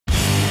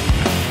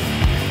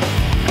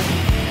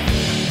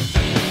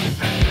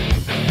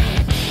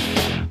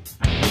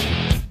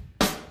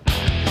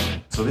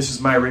This is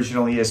my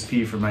original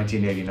ESP from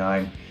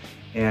 1989,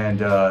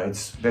 and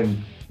it's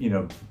been,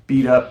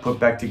 beat up, put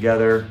back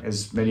together,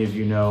 as many of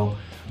you know.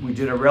 We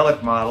did a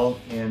relic model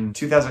in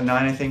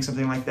 2009, I think,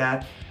 something like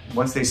that.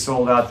 Once they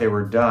sold out, they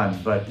were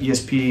done, but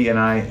ESP and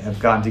I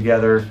have gotten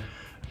together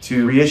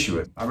to reissue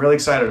it. I'm really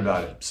excited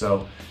about it,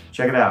 so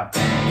check it out.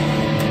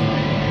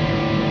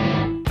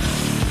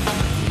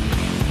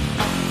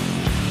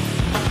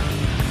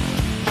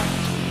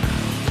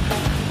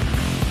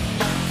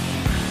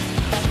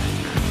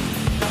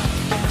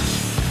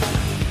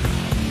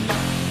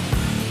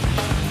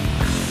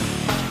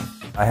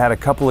 I had a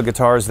couple of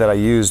guitars that I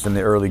used in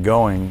the early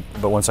going,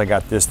 but once I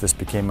got this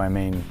became my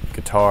main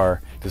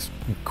guitar. This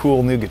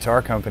cool new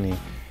guitar company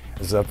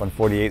is up on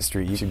 48th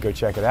Street. You should go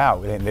check it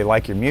out. They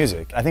like your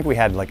music. I think we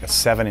had like a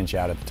 7-inch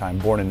out at the time,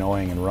 Born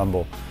Annoying and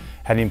Rumble.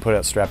 Hadn't even put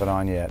out Strap It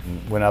On yet.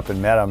 And went up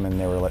and met them, and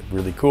they were like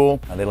really cool.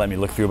 They let me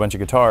look through a bunch of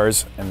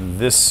guitars, and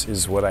this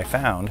is what I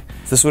found.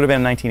 This would have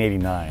been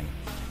 1989.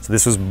 So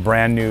this was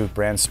brand new,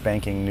 brand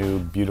spanking new,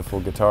 beautiful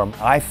guitar.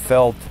 I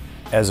felt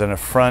as an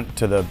affront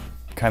to the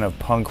kind of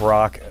punk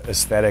rock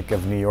aesthetic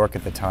of New York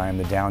at the time,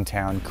 the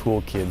downtown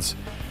cool kids,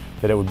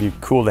 that it would be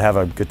cool to have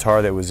a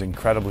guitar that was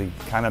incredibly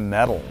kind of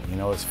metal.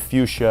 It's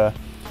fuchsia,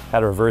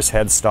 had a reverse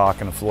headstock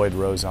and a Floyd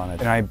rose on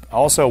it. And I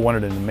also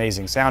wanted an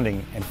amazing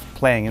sounding and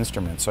playing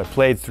instrument. So I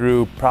played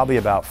through probably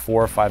about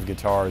 4 or 5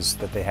 guitars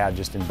that they had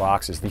just in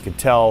boxes. You could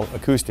tell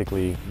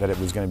acoustically that it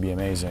was going to be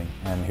amazing.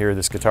 And here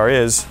this guitar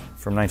is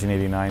from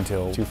 1989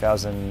 till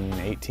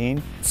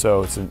 2018.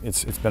 So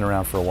it's been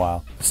around for a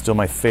while. It's still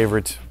my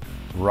favorite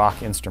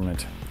rock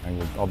instrument.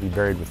 I'll be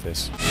buried with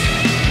this.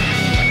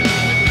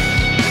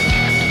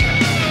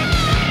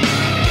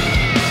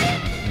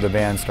 The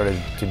band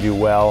started to do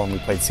well, and we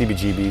played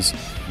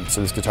CBGBs. So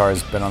this guitar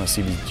has been on the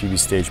CBGB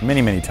stage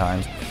many, many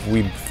times.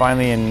 We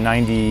finally, in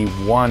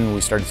 '91,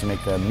 we started to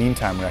make the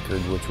Meantime record,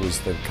 which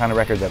was the kind of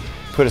record that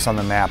put us on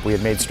the map. We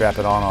had made Strap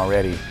It On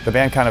already. The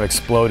band kind of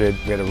exploded.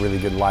 We had a really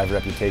good live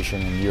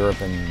reputation in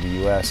Europe and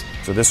the US.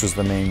 So this was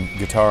the main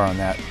guitar on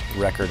that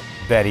record.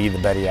 Betty, the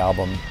Betty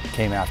album,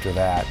 came after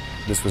that.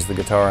 This was the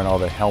guitar on all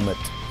the Helmet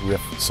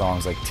riff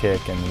songs like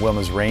Tick and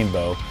Wilma's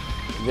Rainbow.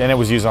 And it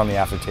was used on the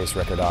Aftertaste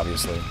record,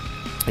 obviously.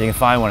 You can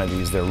find one of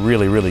these. They're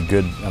really, really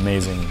good,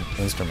 amazing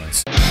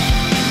instruments.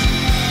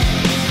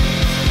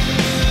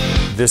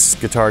 This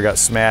guitar got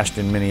smashed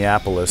in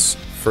Minneapolis,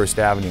 First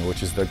Avenue,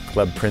 which is the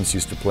club Prince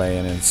used to play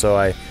in. And so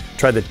I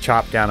tried to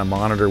chop down a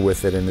monitor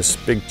with it, and this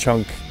big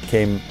chunk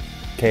came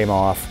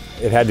off.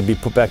 It had to be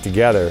put back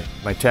together.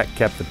 My tech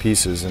kept the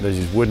pieces, and there's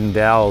these wooden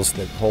dowels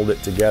that hold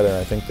it together.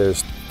 I think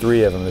there's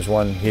 3 of them. There's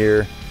one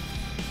here,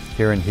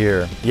 here, and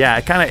here. Yeah,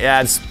 it kind of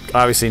adds,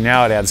 obviously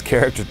now it adds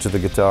character to the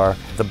guitar.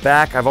 The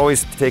back, I've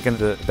always taken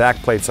the back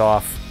plates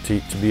off to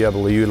be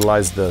able to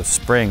utilize the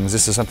springs.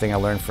 This is something I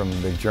learned from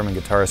the German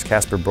guitarist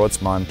Casper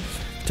Brotzmann.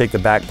 Take the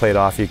back plate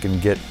off, you can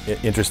get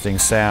interesting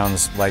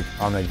sounds like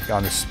on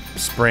the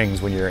springs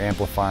when you're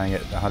amplifying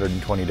at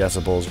 120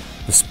 decibels.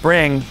 The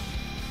spring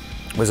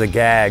was a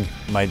gag.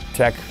 My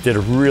tech did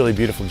a really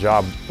beautiful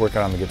job working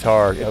on the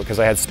guitar because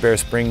I had spare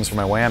springs for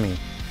my whammy,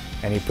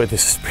 and he put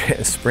this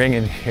spring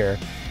in here,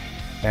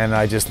 and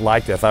I just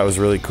liked it. I thought it was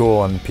really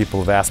cool, and people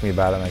have asked me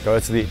about it. I'm like, oh,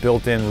 it's the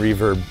built-in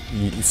reverb,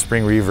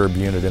 spring reverb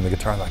unit in the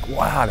guitar. I'm like,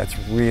 wow, that's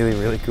really,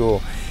 really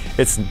cool.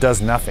 It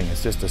does nothing.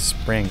 It's just a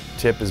spring.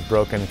 Tip is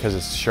broken because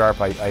it's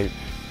sharp. I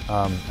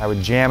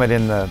would jam it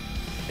in the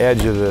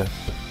edge of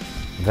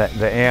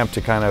the amp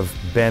to kind of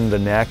bend the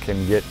neck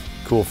and get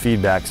cool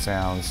feedback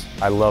sounds.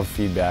 I love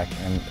feedback,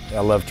 and I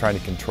love trying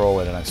to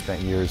control it, and I've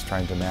spent years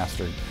trying to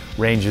master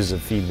ranges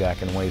of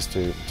feedback and ways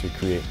to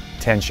create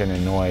tension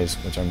and noise,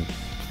 which I'm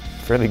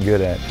fairly good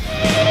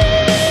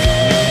at.